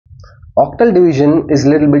Octal division is a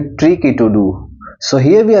little bit tricky to do. So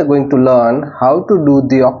here we are going to learn how to do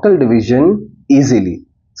the octal division easily.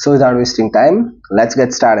 So without wasting time, let's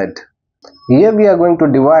get started. Here we are going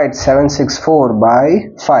to divide 764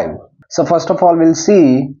 by 5. So first of all we'll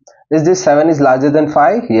see, is this 7 is larger than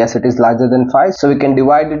 5? Yes, it is larger than 5. So we can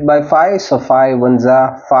divide it by 5. So 5 ones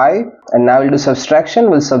are 5. And now we'll do subtraction.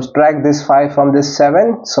 We'll subtract this 5 from this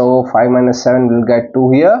 7. So 5 minus 7 will get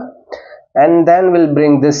 2 here. And then we'll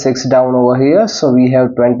bring this 6 down over here, so we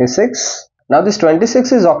have 26. Now this 26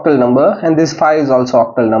 is octal number and this 5 is also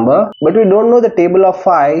octal number, but we don't know the table of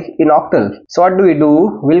 5 in octal. So what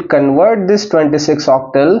do? We'll convert this 26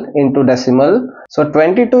 octal into decimal. So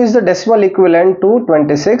 22 is the decimal equivalent to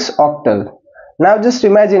 26 octal. Now just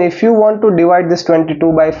imagine, if you want to divide this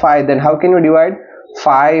 22 by 5, then how can you divide?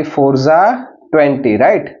 5 4s are 20,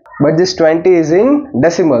 right? But this 20 is in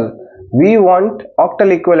decimal. We want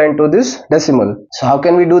octal equivalent to this decimal. So how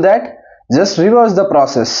can we do that? Just reverse the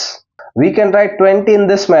process. We can write 20 in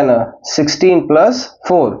this manner, 16 plus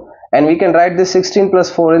 4. And we can write this 16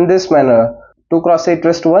 plus 4 in this manner, 2 cross 8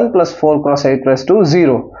 raised to 1 plus 4 cross 8 raised to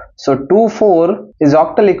 0. So 2 4 is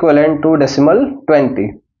octal equivalent to decimal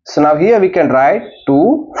 20. So now here we can write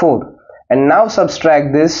 2 4. And now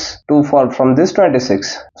subtract this 2 4 from this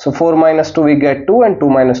 26. So 4 minus 2 we get 2 and 2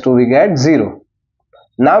 minus 2 we get 0.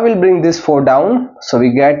 Now we'll bring this 4 down, so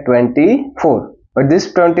we get 24. But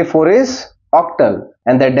this 24 is octal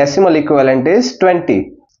and the decimal equivalent is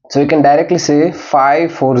 20. So we can directly say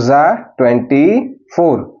 5 4s are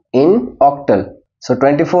 24 in octal. So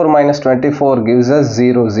 24 minus 24 gives us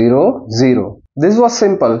 0 0 0. This was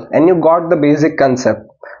simple and you got the basic concept.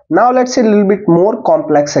 Now let's see a little bit more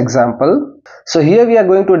complex example. So here we are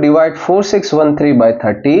going to divide 4613 by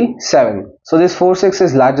 37. So this 46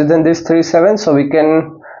 is larger than this 37, so we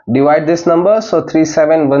can divide this number. So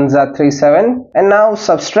 37 ones are 37, and now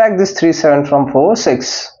subtract this 37 from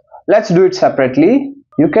 46. Let's do it separately.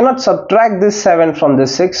 You cannot subtract this 7 from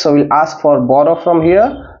this 6, so we'll ask for borrow from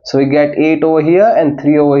here. So we get 8 over here and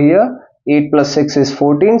 3 over here. 8 plus 6 is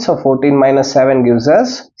 14, so 14 minus 7 gives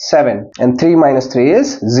us 7, and 3 minus 3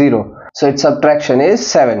 is 0. So its subtraction is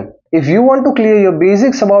 7. If you want to clear your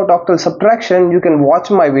basics about octal subtraction, you can watch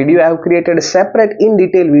my video. I have created a separate in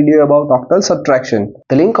detail video about octal subtraction.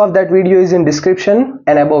 The link of that video is in description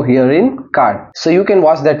and above here in card. So you can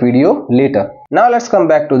watch that video later. Now let's come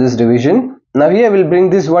back to this division. Now here we'll bring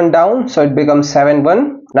this 1 down, so it becomes 7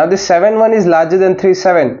 1. Now this 7 1 is larger than 3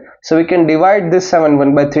 7. So we can divide this 7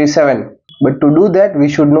 1 by 3 7. But to do that, we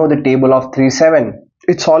should know the table of 3 7.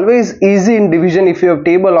 It's always easy in division if you have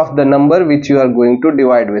table of the number which you are going to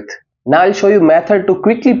divide with. Now I'll show you method to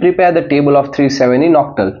quickly prepare the table of 3 7 in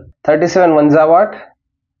octal. 37 ones are what?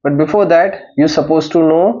 But before that, you're supposed to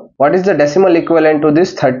know what is the decimal equivalent to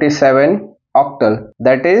this 37 octal.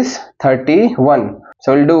 That is 31.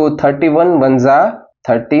 So we'll do 31 ones are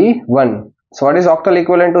 31. So what is octal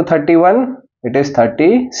equivalent to 31? It is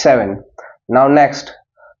 37. Now next,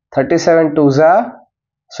 37 twos are,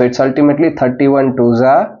 so it's ultimately 31 twos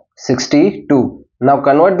are 62. Now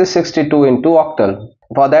convert this 62 into octal.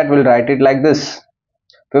 For that we'll write it like this: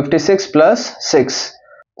 56 plus 6.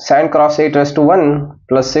 7 cross 8 raised to 1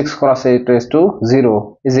 plus 6 cross 8 raised to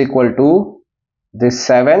 0 is equal to this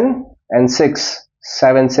 7 and 6.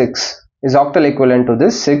 7 6 is octal equivalent to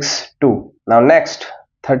this 6 2. Now next,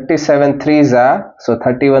 37 threes are, so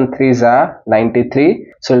 31 threes are 93.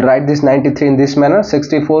 So we'll write this 93 in this manner: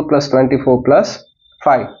 64 plus 24 plus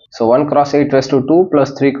 5. So 1 cross 8 raised to 2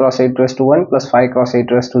 plus 3 cross 8 raised to 1 plus 5 cross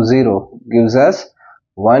 8 raised to 0 gives us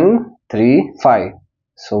 135.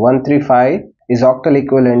 So 135 is octal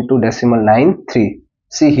equivalent to decimal 93.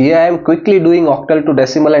 See, here I am quickly doing octal to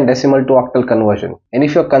decimal and decimal to octal conversion. And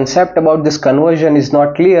if your concept about this conversion is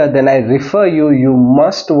not clear, then I refer you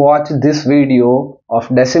must watch this video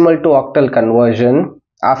of decimal to octal conversion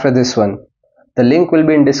after this one. The link will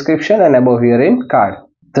be in description and above here in card.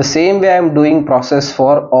 The same way I am doing process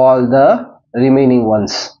for all the remaining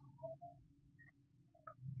ones.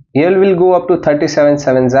 Here we'll go up to 37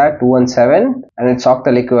 7s are 217 and its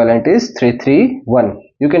octal equivalent is 331.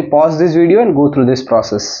 You can pause this video and go through this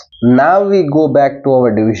process. Now we go back to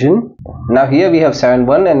our division. Now here we have 7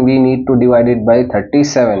 1 and we need to divide it by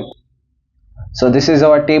 37. So this is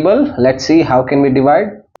our table. Let's see how can we divide.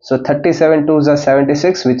 So 37 2s are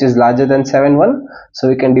 76, which is larger than 7 1. So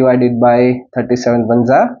we can divide it by 37 1s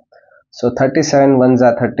are. So 37 1s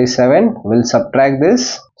are 37. We'll subtract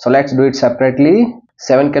this. So let's do it separately.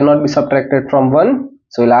 7 cannot be subtracted from 1.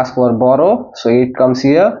 So we'll ask for borrow. So 8 comes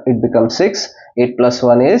here. It becomes 6. 8 plus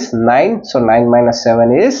 1 is 9. So 9 minus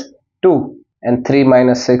 7 is 2. And 3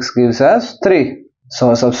 minus 6 gives us 3.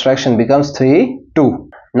 So subtraction becomes 3 2.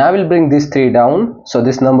 Now we'll bring these 3 down, so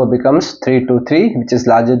this number becomes 323, which is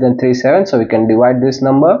larger than 37, so we can divide this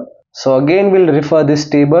number. So again we'll refer this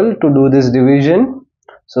table to do this division.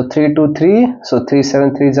 So 323, so 3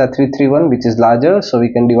 7 3s are 331, which is larger, so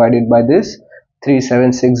we can divide it by this. 3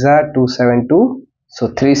 7 6 are 272, so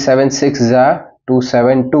 3 7 6 are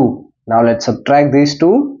 272. Now let's subtract these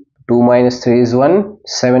two. 2 minus 3 is 1,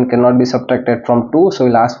 7 cannot be subtracted from 2, so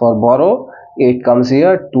we'll ask for borrow. 8 comes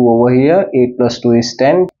here, 2 over here, 8 plus 2 is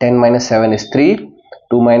 10, 10 minus 7 is 3,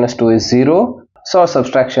 2 minus 2 is 0, so our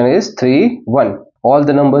subtraction is 3, 1. All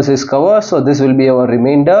the numbers is covered, so this will be our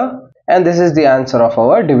remainder, and this is the answer of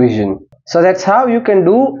our division. So that's how you can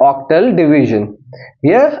do octal division.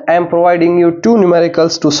 Here I am providing you two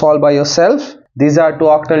numericals to solve by yourself. These are two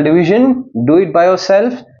octal division. Do it by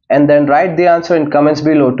yourself and then write the answer in comments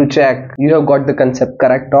below to check you have got the concept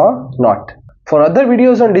correct or not. For other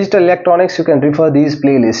videos on digital electronics, you can refer these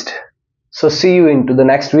playlists. So see you into the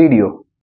next video.